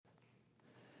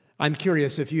I'm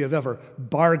curious if you have ever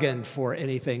bargained for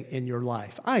anything in your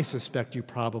life. I suspect you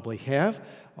probably have.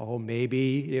 Oh,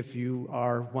 maybe if you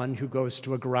are one who goes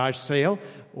to a garage sale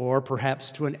or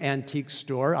perhaps to an antique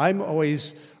store. I'm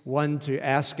always one to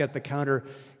ask at the counter,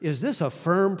 is this a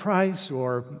firm price,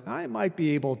 or I might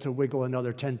be able to wiggle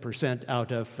another 10%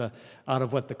 out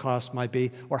of what the cost might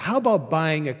be? Or how about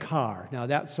buying a car? Now,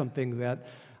 that's something that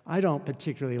I don't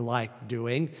particularly like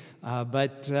doing,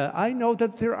 but I know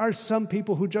that there are some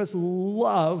people who just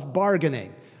love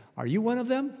bargaining. Are you one of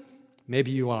them?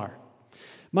 Maybe you are.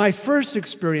 My first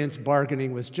experience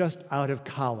bargaining was just out of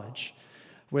college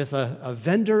with a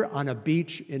vendor on a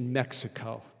beach in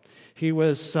Mexico. He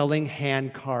was selling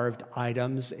hand-carved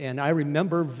items, and I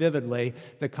remember vividly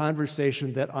the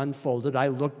conversation that unfolded. I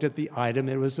looked at the item.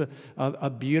 It was a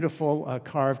beautiful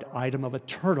carved item of a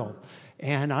turtle,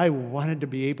 and I wanted to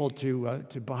be able to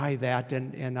buy that,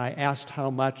 and I asked how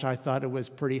much. I thought it was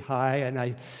pretty high,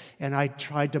 and I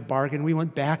tried to bargain. We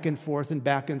went back and forth,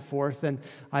 and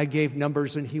I gave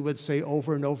numbers, and he would say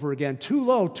over and over again, too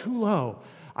low, too low.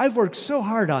 I've worked so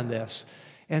hard on this.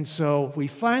 And so we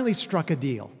finally struck a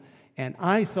deal. And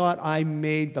I thought I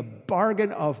made the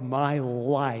bargain of my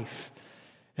life.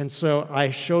 And so I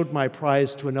showed my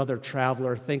prize to another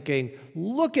traveler thinking,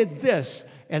 look at this.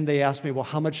 And they asked me, well,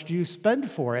 how much do you spend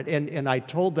for it? And I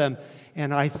told them,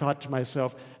 and I thought to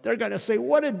myself, they're going to say,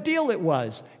 what a deal it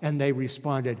was. And they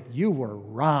responded, you were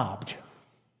robbed.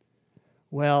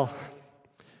 Well,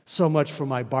 so much for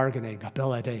my bargaining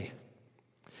ability.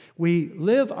 We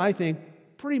live, I think,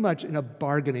 pretty much in a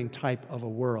bargaining type of a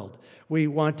world. We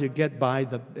want to get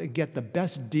the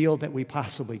best deal that we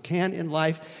possibly can in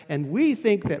life, and we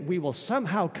think that we will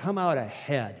somehow come out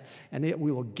ahead and that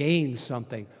we will gain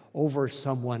something over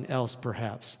someone else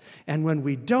perhaps. And when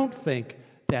we don't think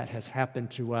that has happened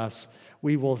to us,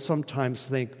 we will sometimes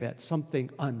think that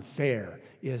something unfair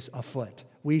is afoot.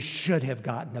 We should have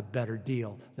gotten a better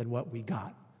deal than what we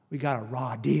got. We got a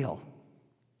raw deal.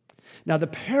 Now, the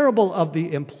parable of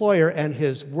the employer and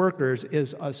his workers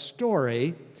is a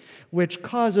story which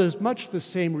causes much the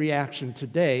same reaction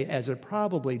today as it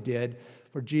probably did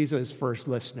for Jesus' first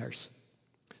listeners.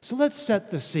 So let's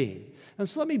set the scene. And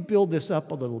so let me build this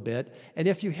up a little bit. And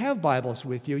if you have Bibles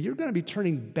with you, you're going to be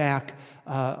turning back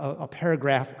a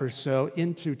paragraph or so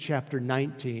into chapter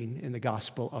 19 in the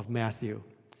Gospel of Matthew.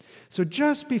 So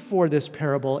just before this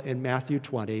parable in Matthew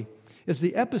 20 is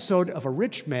the episode of a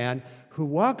rich man who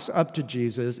walks up to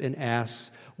Jesus and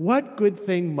asks, what good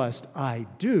thing must I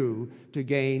do to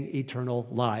gain eternal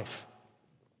life?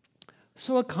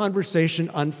 So a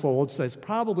conversation unfolds that's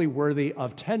probably worthy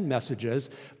of 10 messages,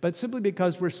 but simply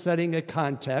because we're setting a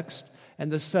context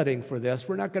and the setting for this,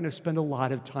 we're not going to spend a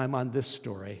lot of time on this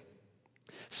story.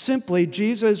 Simply,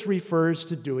 Jesus refers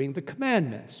to doing the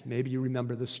commandments. Maybe you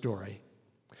remember the story.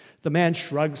 The man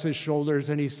shrugs his shoulders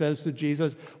and he says to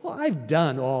Jesus, well, I've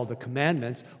done all the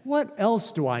commandments. What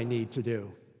else do I need to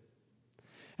do?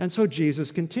 And so Jesus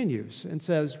continues and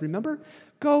says, remember,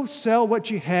 go sell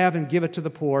what you have and give it to the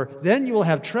poor. Then you will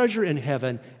have treasure in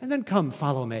heaven, and then come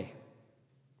follow me.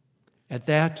 At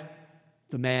that,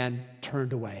 the man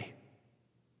turned away.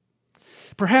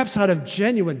 Perhaps out of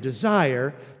genuine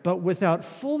desire, but without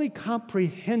fully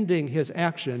comprehending his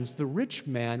actions, the rich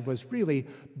man was really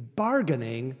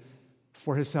bargaining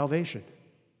for his salvation.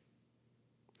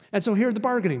 And so here are the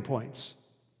bargaining points.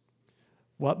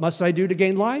 What must I do to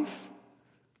gain life?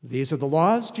 These are the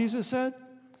laws, Jesus said.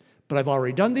 But I've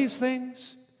already done these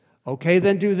things. Okay,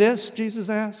 then do this, Jesus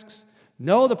asks.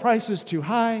 No, the price is too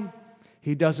high.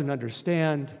 He doesn't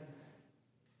understand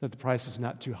that the price is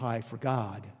not too high for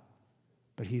God,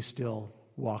 but he still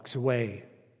walks away.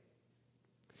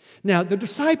 Now, the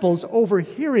disciples,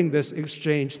 overhearing this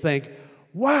exchange, think,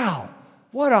 wow,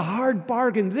 what a hard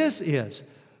bargain this is.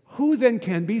 Who then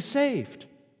can be saved?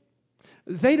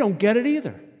 They don't get it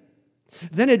either.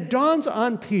 Then it dawns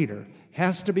on Peter.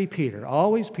 Has to be Peter.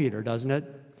 Always Peter, doesn't it?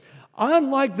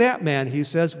 Unlike that man, he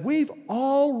says, we've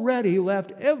already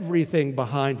left everything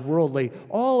behind worldly,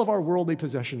 all of our worldly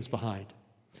possessions behind.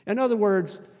 In other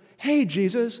words, hey,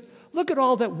 Jesus, look at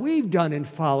all that we've done in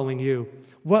following you.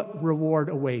 What reward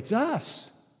awaits us?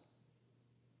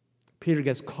 Peter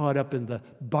gets caught up in the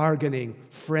bargaining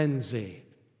frenzy.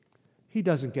 He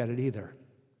doesn't get it either.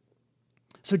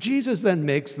 So Jesus then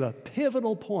makes the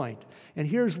pivotal point, and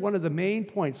here's one of the main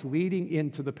points leading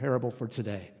into the parable for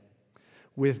today.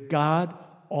 With God,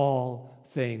 all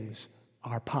things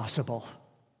are possible.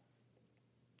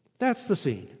 That's the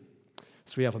scene.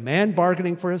 So we have a man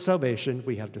bargaining for his salvation.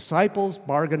 We have disciples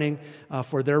bargaining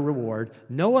for their reward.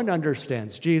 No one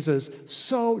understands Jesus,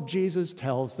 so Jesus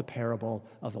tells the parable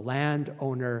of the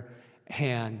landowner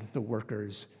and the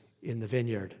workers in the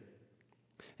vineyard.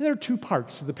 And there are two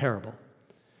parts to the parable.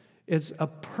 It's a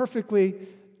perfectly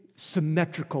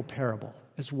symmetrical parable.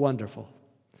 It's wonderful.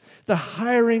 The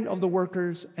hiring of the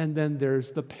workers, and then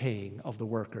there's the paying of the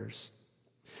workers.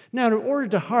 Now, in order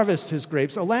to harvest his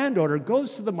grapes, a landowner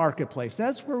goes to the marketplace.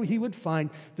 That's where he would find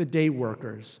the day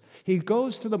workers. He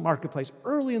goes to the marketplace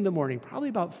early in the morning, probably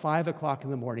about 5 o'clock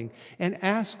in the morning, and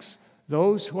asks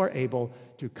those who are able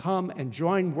to come and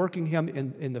join working him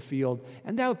in the field,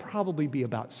 and that would probably be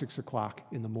about 6 o'clock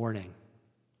in the morning.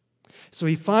 So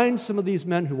he finds some of these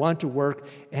men who want to work,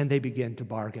 and they begin to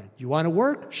bargain. You want to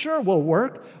work? Sure, we'll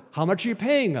work. How much are you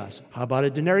paying us? How about a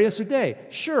denarius a day?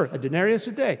 Sure, a denarius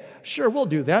a day. Sure, we'll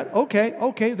do that.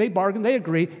 Okay. They bargain, they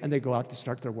agree, and they go out to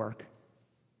start their work.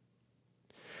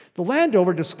 The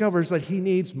landowner discovers that he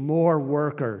needs more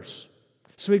workers.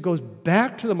 So he goes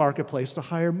back to the marketplace to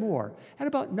hire more at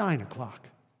about 9 o'clock.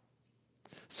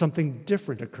 Something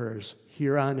different occurs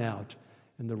here on out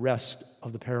in the rest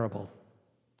of the parable.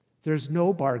 There's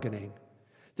no bargaining.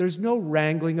 There's no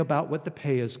wrangling about what the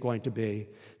pay is going to be.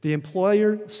 The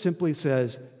employer simply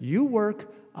says, you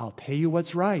work, I'll pay you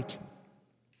what's right.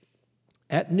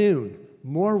 At noon,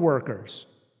 more workers.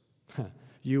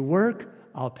 You work,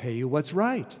 I'll pay you what's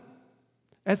right.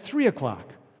 At 3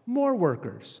 o'clock, more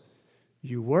workers.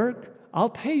 You work, I'll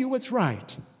pay you what's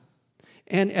right.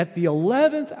 And at the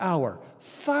 11th hour,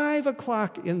 5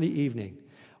 o'clock in the evening,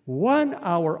 1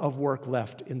 hour of work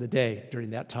left in the day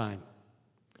during that time.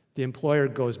 The employer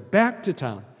goes back to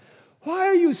town. Why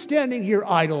are you standing here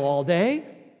idle all day?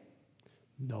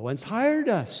 No one's hired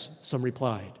us, some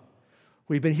replied.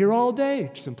 We've been here all day,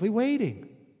 simply waiting.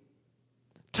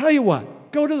 Tell you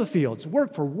what, go to the fields,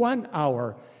 work for 1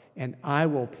 hour, and I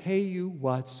will pay you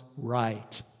what's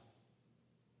right.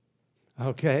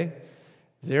 Okay,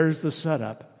 there's the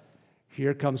setup.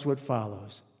 Here comes what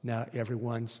follows. Now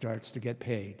everyone starts to get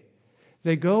paid.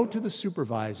 They go to the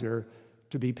supervisor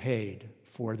to be paid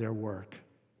for their work.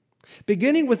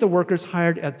 Beginning with the workers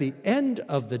hired at the end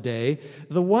of the day,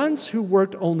 the ones who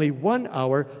worked only 1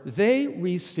 hour, they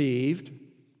received,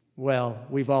 well,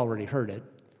 we've already heard it,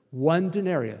 1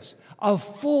 denarius, a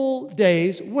full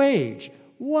day's wage,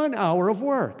 1 hour of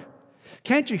work.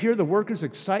 Can't you hear the workers'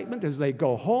 excitement as they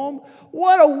go home?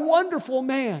 What a wonderful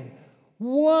man!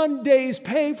 1 day's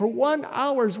pay for 1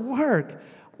 hour's work.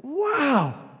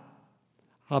 Wow!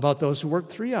 How about those who work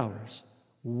 3 hours?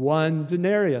 1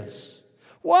 denarius.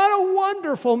 What a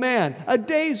wonderful man! A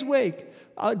day's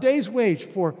wage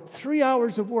for 3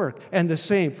 hours of work, and the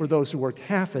same for those who worked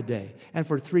half a day and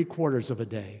for 3/4 of a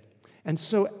day. And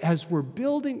so as we're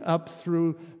building up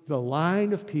through the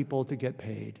line of people to get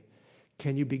paid,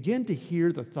 can you begin to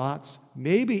hear the thoughts,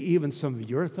 maybe even some of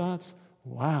your thoughts?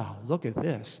 Wow, look at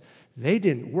this. They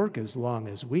didn't work as long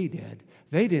as we did.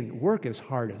 They didn't work as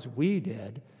hard as we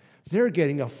did. They're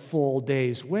getting a full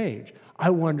day's wage. I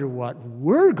wonder what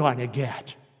we're going to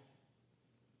get.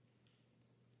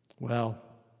 Well,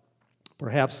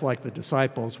 perhaps like the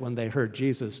disciples when they heard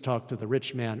Jesus talk to the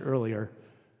rich man earlier,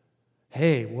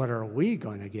 hey, what are we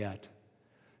going to get?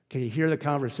 Can you hear the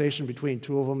conversation between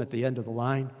two of them at the end of the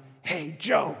line? Hey,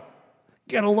 Joe,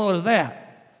 get a load of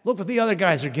that. Look what the other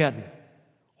guys are getting.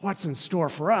 What's in store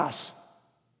for us?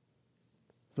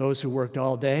 Those who worked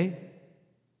all day,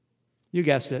 you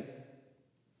guessed it,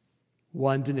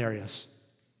 1 denarius.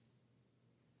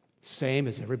 Same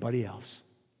as everybody else.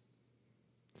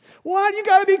 What? You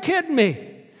got to be kidding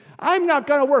me. I'm not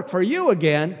going to work for you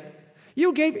again.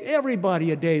 You gave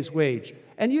everybody a day's wage,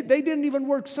 and they didn't even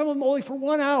work, some of them only for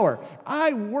 1 hour.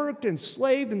 I worked and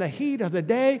slaved in the heat of the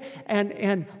day,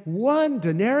 and 1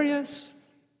 denarius?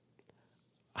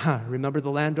 Remember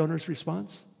the landowner's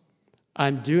response?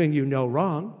 I'm doing you no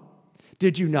wrong.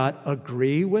 Did you not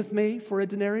agree with me for a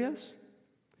denarius?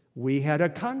 We had a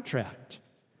contract.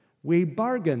 We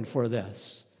bargained for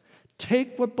this.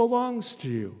 Take what belongs to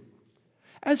you.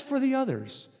 As for the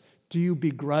others, do you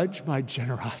begrudge my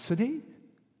generosity?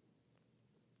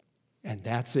 And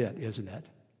that's it, isn't it?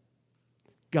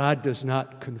 God does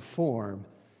not conform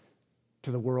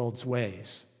to the world's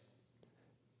ways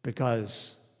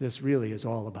because this really is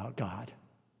all about God.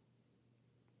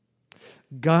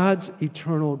 God's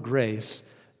eternal grace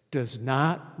does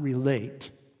not relate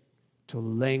to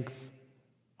length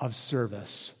of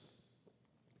service.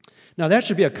 Now, that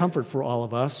should be a comfort for all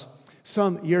of us.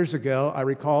 Some years ago, I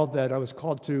recalled that I was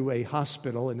called to a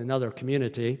hospital in another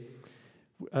community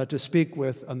to speak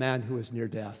with a man who was near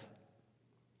death.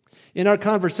 In our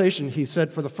conversation, he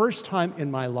said, for the first time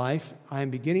in my life, I am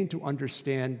beginning to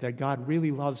understand that God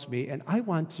really loves me, and I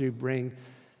want to bring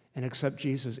and accept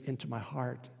Jesus into my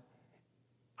heart.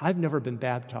 I've never been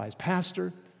baptized.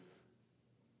 Pastor,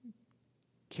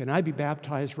 Can I be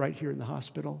baptized right here in the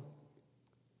hospital?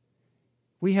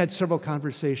 We had several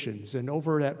conversations, and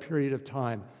over that period of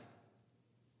time,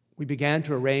 we began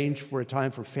to arrange for a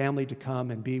time for family to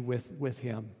come and be with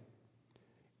him.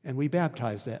 And we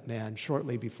baptized that man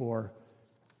shortly before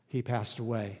he passed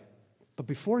away. But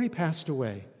before he passed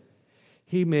away,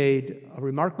 he made a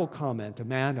remarkable comment, a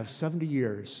man of 70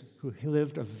 years who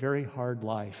lived a very hard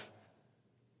life.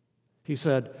 He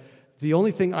said, "The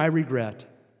only thing I regret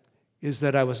is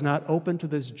that I was not open to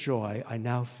this joy I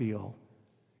now feel,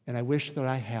 and I wish that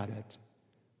I had it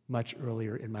much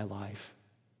earlier in my life.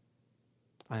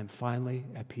 I am finally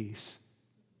at peace."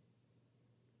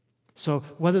 So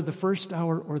whether the first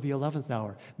hour or the 11th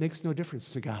hour makes no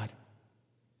difference to God.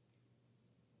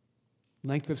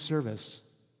 Length of service.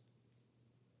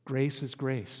 Grace is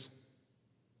grace.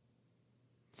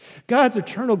 God's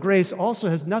eternal grace also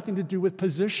has nothing to do with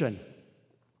position.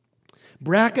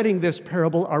 Bracketing this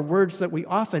parable are words that we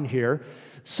often hear,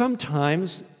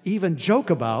 sometimes even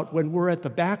joke about when we're at the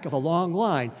back of a long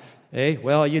line. Hey,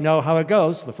 well, you know how it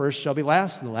goes. The first shall be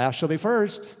last and the last shall be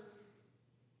first.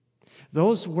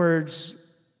 Those words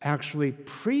actually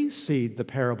precede the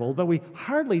parable, though we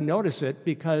hardly notice it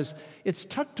because it's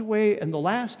tucked away in the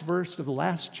last verse of the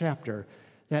last chapter.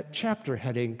 That chapter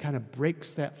heading kind of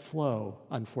breaks that flow,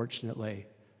 unfortunately.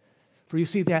 For you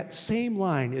see, that same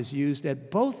line is used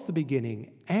at both the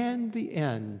beginning and the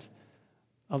end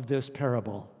of this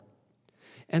parable.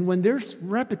 And when there's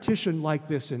repetition like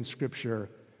this in Scripture,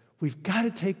 we've got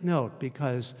to take note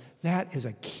because that is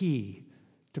a key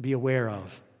to be aware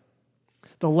of.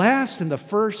 The last and the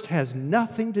first has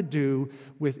nothing to do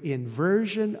with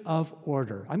inversion of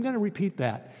order. I'm going to repeat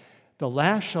that. The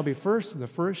last shall be first and the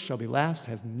first shall be last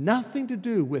has nothing to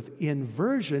do with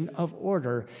inversion of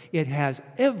order. It has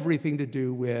everything to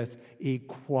do with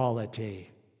equality.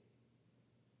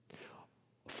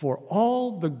 For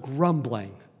all the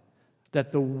grumbling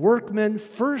that the workmen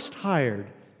first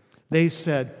hired, they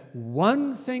said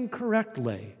one thing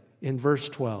correctly in verse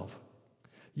 12.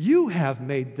 You have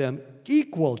made them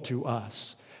equal to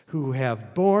us who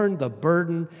have borne the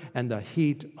burden and the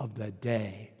heat of the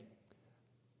day.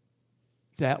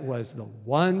 That was the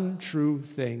one true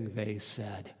thing they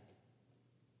said.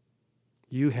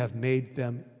 You have made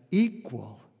them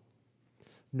equal.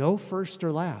 No first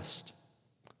or last.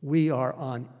 We are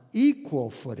on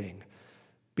equal footing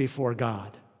before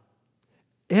God.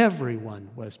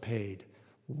 Everyone was paid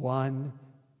 1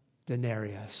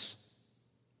 denarius.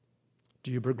 Do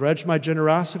you begrudge my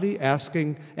generosity? Asked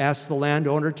the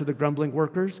landowner to the grumbling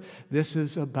workers. This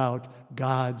is about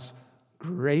God's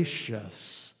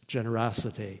gracious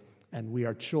generosity, and we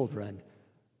are children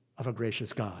of a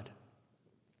gracious God.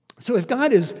 So if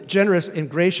God is generous and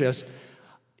gracious,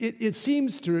 it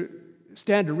seems to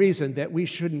stand to reason that we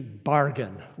shouldn't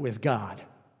bargain with God.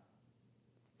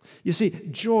 You see,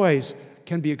 joys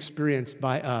can be experienced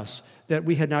by us that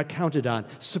we had not counted on,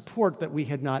 support that we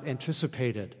had not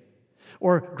anticipated,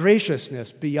 or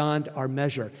graciousness beyond our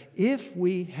measure, if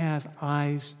we have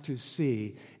eyes to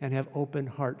see and have open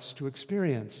hearts to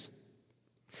experience.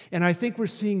 And I think we're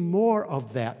seeing more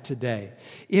of that today.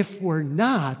 If we're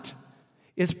not,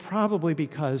 it's probably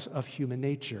because of human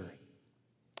nature.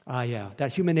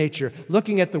 That human nature,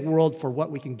 looking at the world for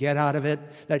what we can get out of it,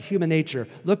 that human nature,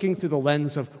 looking through the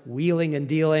lens of wheeling and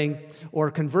dealing, or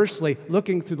conversely,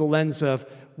 looking through the lens of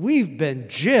we've been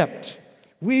gypped,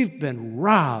 we've been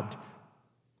robbed.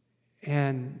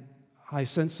 And I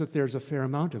sense that there's a fair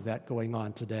amount of that going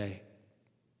on today.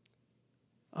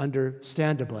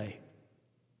 Understandably.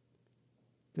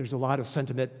 There's a lot of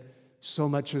sentiment, so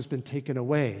much has been taken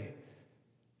away,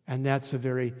 and that's a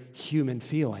very human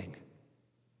feeling.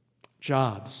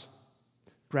 Jobs,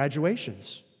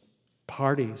 graduations,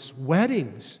 parties,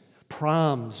 weddings,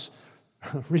 proms,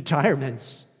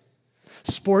 retirements,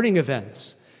 sporting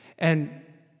events, and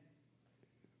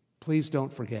please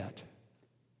don't forget,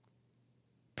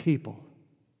 people,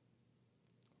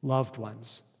 loved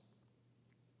ones,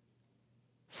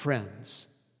 friends,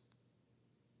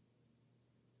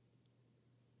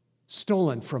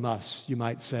 stolen from us, you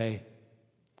might say,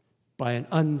 by an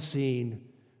unseen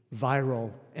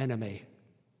viral enemy.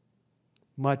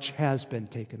 Much has been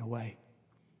taken away.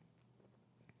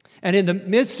 And in the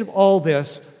midst of all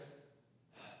this,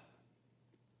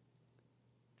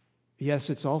 yes,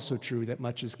 it's also true that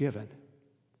much is given.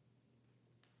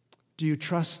 Do you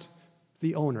trust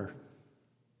the owner?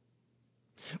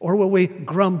 Or will we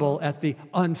grumble at the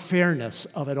unfairness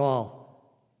of it all?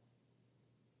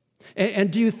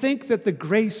 And do you think that the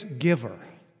grace giver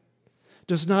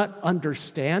does not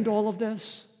understand all of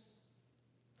this?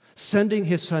 Sending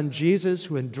his son Jesus,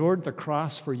 who endured the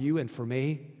cross for you and for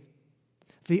me,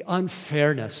 the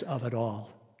unfairness of it all.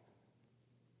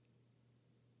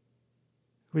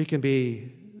 We can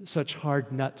be such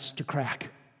hard nuts to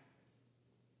crack.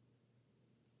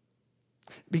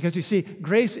 Because you see,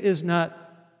 grace is not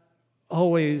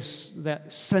always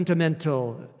that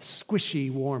sentimental,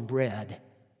 squishy, warm bread.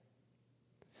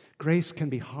 Grace can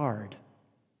be hard,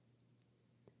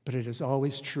 but it is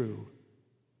always true,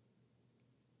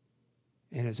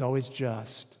 and is always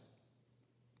just,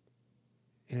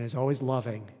 and is always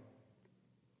loving.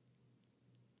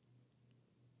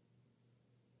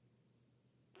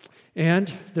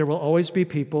 And there will always be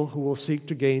people who will seek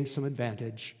to gain some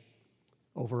advantage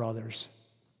over others.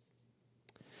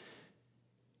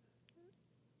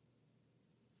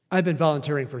 I've been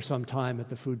volunteering for some time at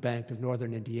the Food Bank of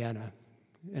Northern Indiana,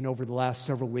 and over the last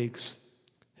several weeks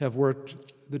have worked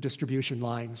the distribution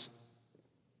lines.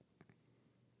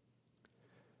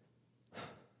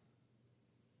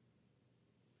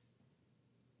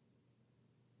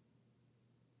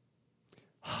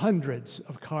 Hundreds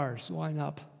of cars line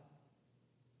up.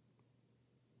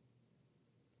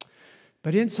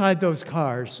 But inside those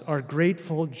cars are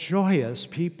grateful, joyous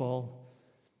people.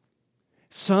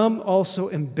 Some also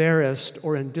embarrassed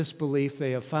or in disbelief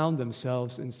they have found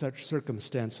themselves in such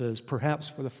circumstances, perhaps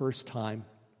for the first time.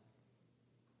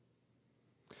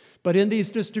 But in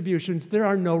these distributions, there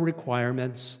are no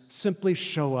requirements. Simply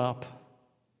show up.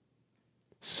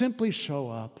 Simply show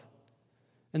up.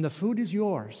 And the food is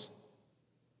yours.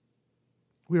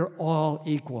 We are all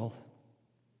equal.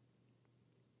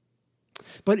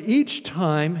 But each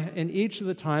time, and each of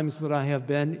the times that I have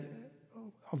been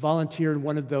a volunteer in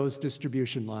one of those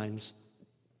distribution lines,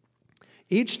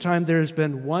 each time there's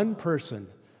been one person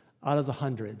out of the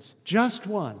hundreds, just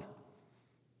one,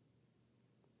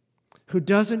 who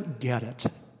doesn't get it,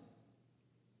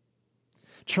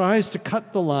 tries to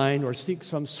cut the line or seek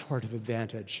some sort of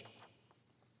advantage.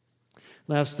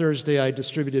 Last Thursday, I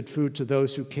distributed food to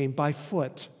those who came by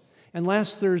foot. And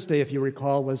last Thursday, if you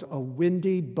recall, was a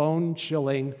windy,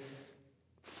 bone-chilling,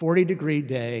 40-degree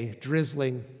day,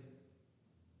 drizzling.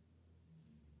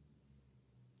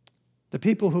 The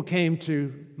people who came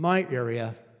to my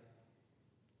area,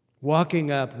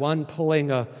 walking up, one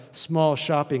pulling a small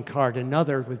shopping cart,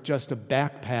 another with just a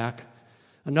backpack,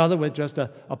 another with just a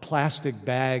plastic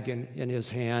bag in his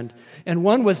hand, and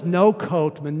one with no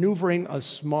coat maneuvering a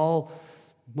small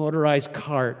motorized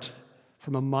cart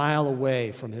from a mile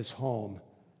away from his home.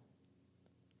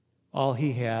 All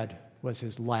he had was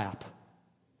his lap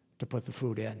to put the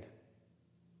food in.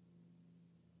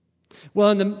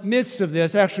 Well, in the midst of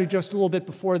this, actually just a little bit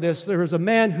before this, there was a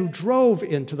man who drove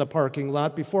into the parking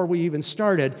lot before we even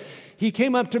started. He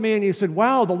came up to me and he said,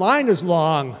 "Wow, the line is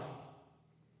long."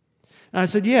 And I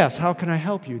said, "Yes, how can I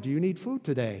help you? Do you need food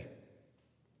today?"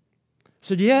 He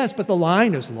said, "Yes, but the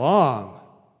line is long."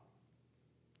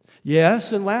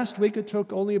 Yes, and last week it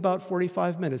took only about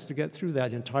 45 minutes to get through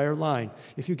that entire line.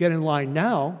 If you get in line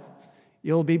now,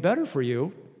 it'll be better for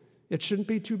you. It shouldn't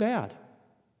be too bad.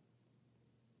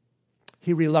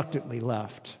 He reluctantly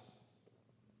left.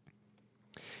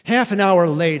 Half an hour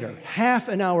later,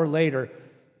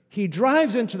 he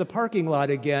drives into the parking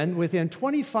lot again, within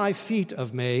 25 feet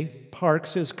of me,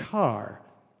 parks his car.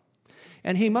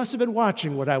 And he must have been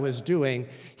watching what I was doing.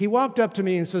 He walked up to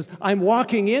me and says, "I'm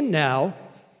walking in now."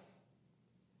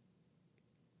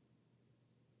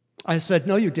 I said,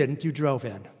 "No, you didn't. You drove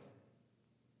in.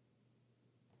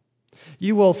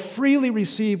 You will freely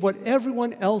receive what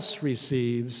everyone else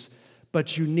receives,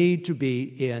 but you need to be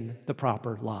in the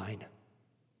proper line."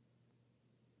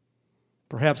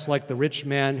 Perhaps like the rich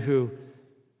man who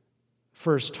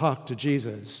first talked to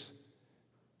Jesus,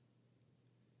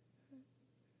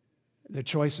 the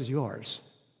choice is yours.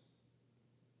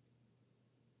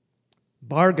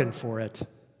 Bargain for it,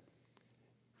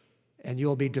 and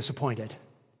you'll be disappointed.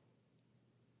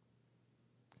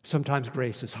 Sometimes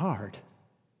grace is hard,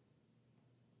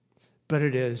 but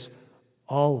it is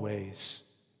always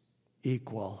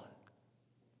equal.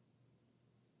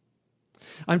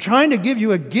 I'm trying to give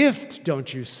you a gift,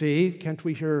 don't you see? Can't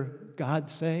we hear God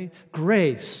say?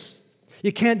 Grace.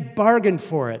 You can't bargain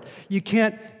for it. You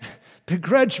can't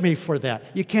begrudge me for that.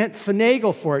 You can't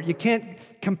finagle for it. You can't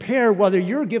compare whether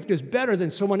your gift is better than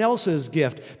someone else's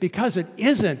gift, because it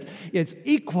isn't. It's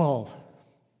equal.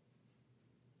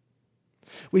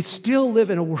 We still live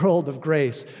in a world of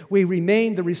grace. We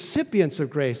remain the recipients of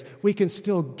grace. We can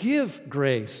still give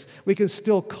grace. We can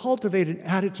still cultivate an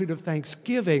attitude of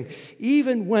thanksgiving,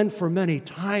 even when for many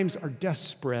times are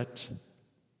desperate.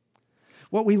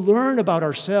 What we learn about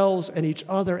ourselves and each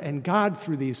other and God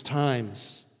through these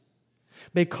times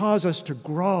may cause us to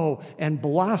grow and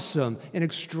blossom in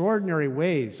extraordinary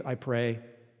ways, I pray.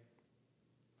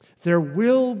 There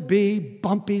will be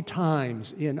bumpy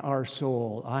times in our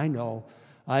soul. I know.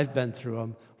 I've been through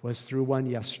them. Was through one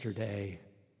yesterday.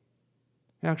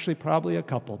 Actually, probably a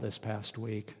couple this past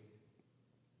week.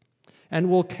 And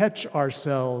we'll catch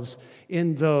ourselves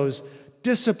in those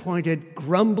disappointed,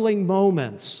 grumbling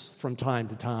moments from time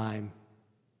to time.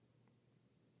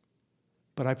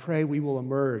 But I pray we will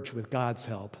emerge with God's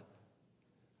help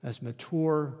as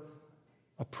mature,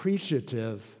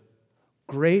 appreciative,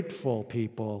 grateful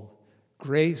people,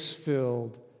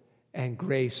 grace-filled, and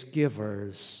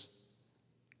grace-givers.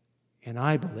 And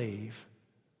I believe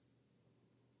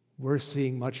we're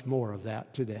seeing much more of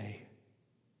that today.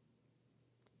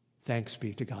 Thanks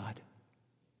be to God.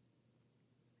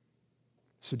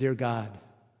 So, dear God,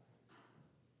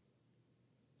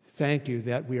 thank you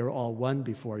that we are all one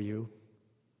before you.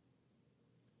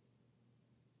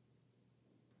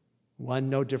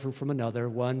 One no different from another,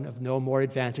 one of no more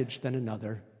advantage than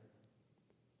another,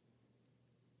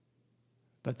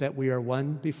 but that we are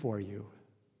one before you,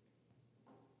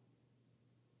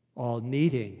 all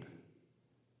needing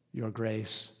your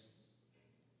grace,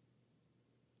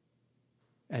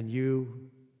 and you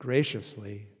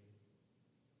graciously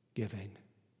giving.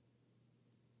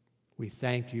 We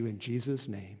thank you in Jesus'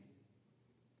 name.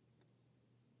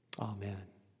 Amen.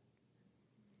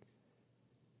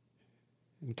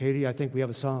 And Katie, I think we have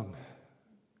a song.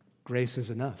 Grace is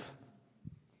enough.